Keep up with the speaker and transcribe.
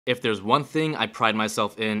If there's one thing I pride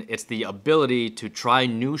myself in, it's the ability to try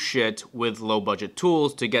new shit with low budget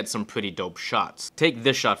tools to get some pretty dope shots. Take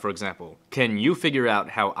this shot for example. Can you figure out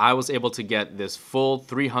how I was able to get this full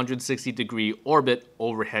 360-degree orbit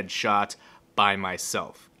overhead shot by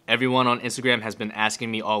myself? Everyone on Instagram has been asking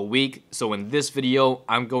me all week, so in this video,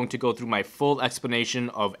 I'm going to go through my full explanation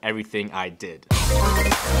of everything I did.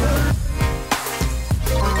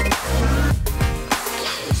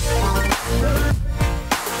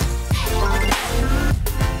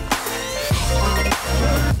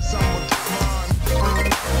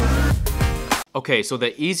 Okay, so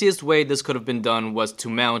the easiest way this could have been done was to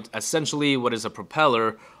mount essentially what is a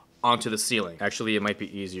propeller onto the ceiling. Actually, it might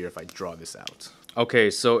be easier if I draw this out. Okay,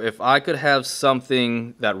 so if I could have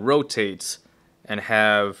something that rotates and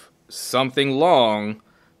have something long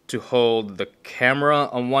to hold the camera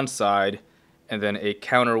on one side and then a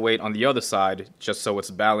counterweight on the other side, just so it's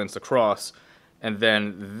balanced across, and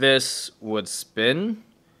then this would spin,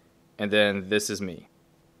 and then this is me.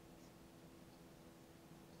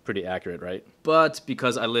 Pretty accurate, right? But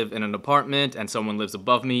because I live in an apartment and someone lives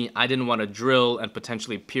above me, I didn't want to drill and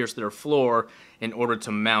potentially pierce their floor in order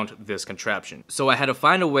to mount this contraption. So I had to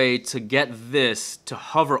find a way to get this to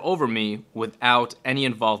hover over me without any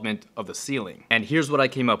involvement of the ceiling. And here's what I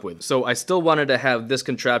came up with. So I still wanted to have this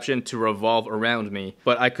contraption to revolve around me,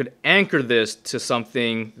 but I could anchor this to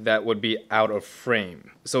something that would be out of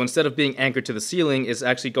frame. So instead of being anchored to the ceiling, it's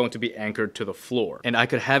actually going to be anchored to the floor. And I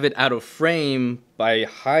could have it out of frame by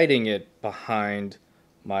hiding it behind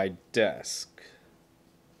my desk.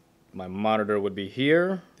 My monitor would be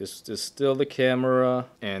here. This is still the camera,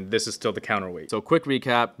 and this is still the counterweight. So quick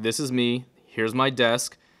recap, this is me, here's my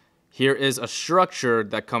desk. Here is a structure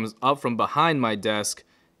that comes up from behind my desk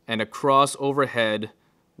and across overhead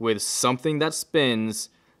with something that spins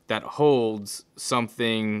that holds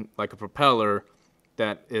something like a propeller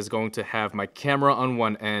that is going to have my camera on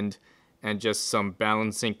one end and just some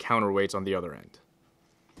balancing counterweights on the other end.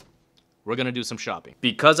 We're gonna do some shopping.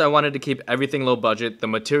 Because I wanted to keep everything low budget, the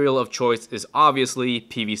material of choice is obviously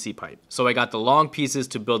PVC pipe. So I got the long pieces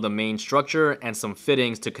to build the main structure and some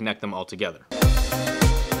fittings to connect them all together.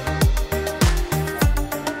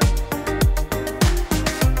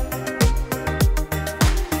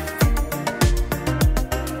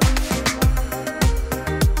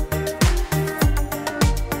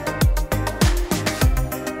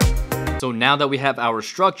 So now that we have our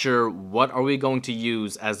structure, what are we going to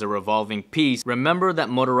use as the revolving piece? Remember that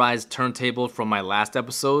motorized turntable from my last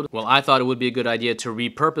episode? Well, I thought it would be a good idea to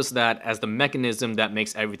repurpose that as the mechanism that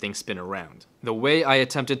makes everything spin around. The way I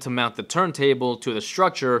attempted to mount the turntable to the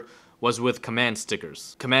structure was with command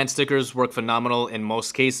stickers. Command stickers work phenomenal in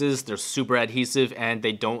most cases. They're super adhesive and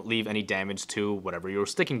they don't leave any damage to whatever you're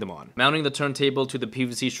sticking them on. Mounting the turntable to the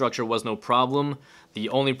PVC structure was no problem. The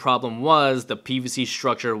only problem was the PVC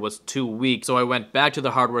structure was too weak, so I went back to the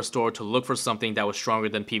hardware store to look for something that was stronger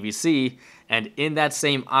than PVC, and in that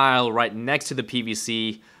same aisle right next to the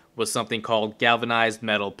PVC was something called galvanized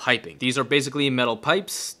metal piping. These are basically metal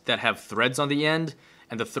pipes that have threads on the end,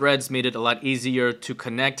 and the threads made it a lot easier to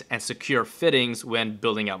connect and secure fittings when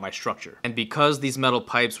building out my structure. And because these metal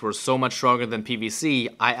pipes were so much stronger than PVC,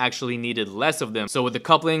 I actually needed less of them. So with the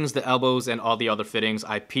couplings, the elbows, and all the other fittings,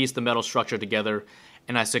 I pieced the metal structure together,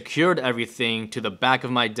 and I secured everything to the back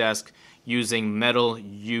of my desk using metal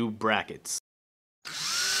U-brackets.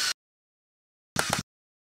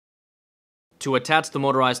 To attach the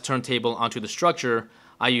motorized turntable onto the structure,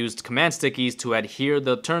 I used command stickies to adhere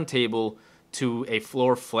the turntable to a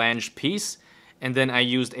floor flange piece, and then I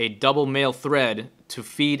used a double male thread to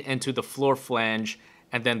feed into the floor flange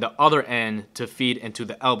and then the other end to feed into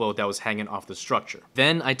the elbow that was hanging off the structure.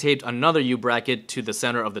 Then I taped another U-bracket to the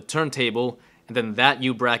center of the turntable, and then that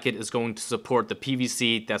U-bracket is going to support the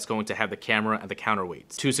PVC that's going to have the camera and the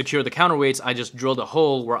counterweights. To secure the counterweights, I just drilled a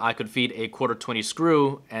hole where I could feed a 1/4-20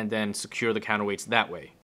 screw and then secure the counterweights that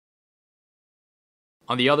way.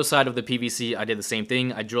 On the other side of the PVC, I did the same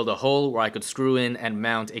thing. I drilled a hole where I could screw in and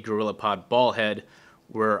mount a GorillaPod ball head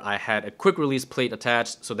where I had a quick release plate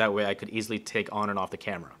attached so that way I could easily take on and off the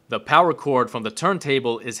camera. The power cord from the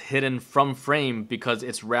turntable is hidden from frame because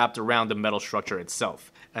it's wrapped around the metal structure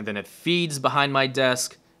itself. And then it feeds behind my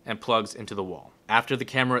desk and plugs into the wall. After the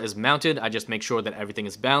camera is mounted, I just make sure that everything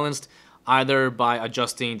is balanced, either by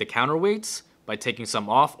adjusting the counterweights, by taking some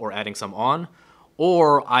off or adding some on,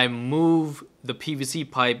 or I move the PVC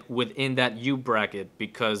pipe within that U-bracket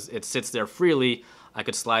because it sits there freely. I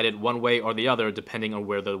could slide it one way or the other depending on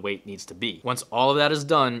where the weight needs to be. Once all of that is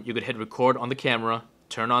done, you could hit record on the camera,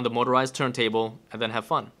 turn on the motorized turntable, and then have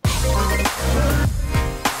fun.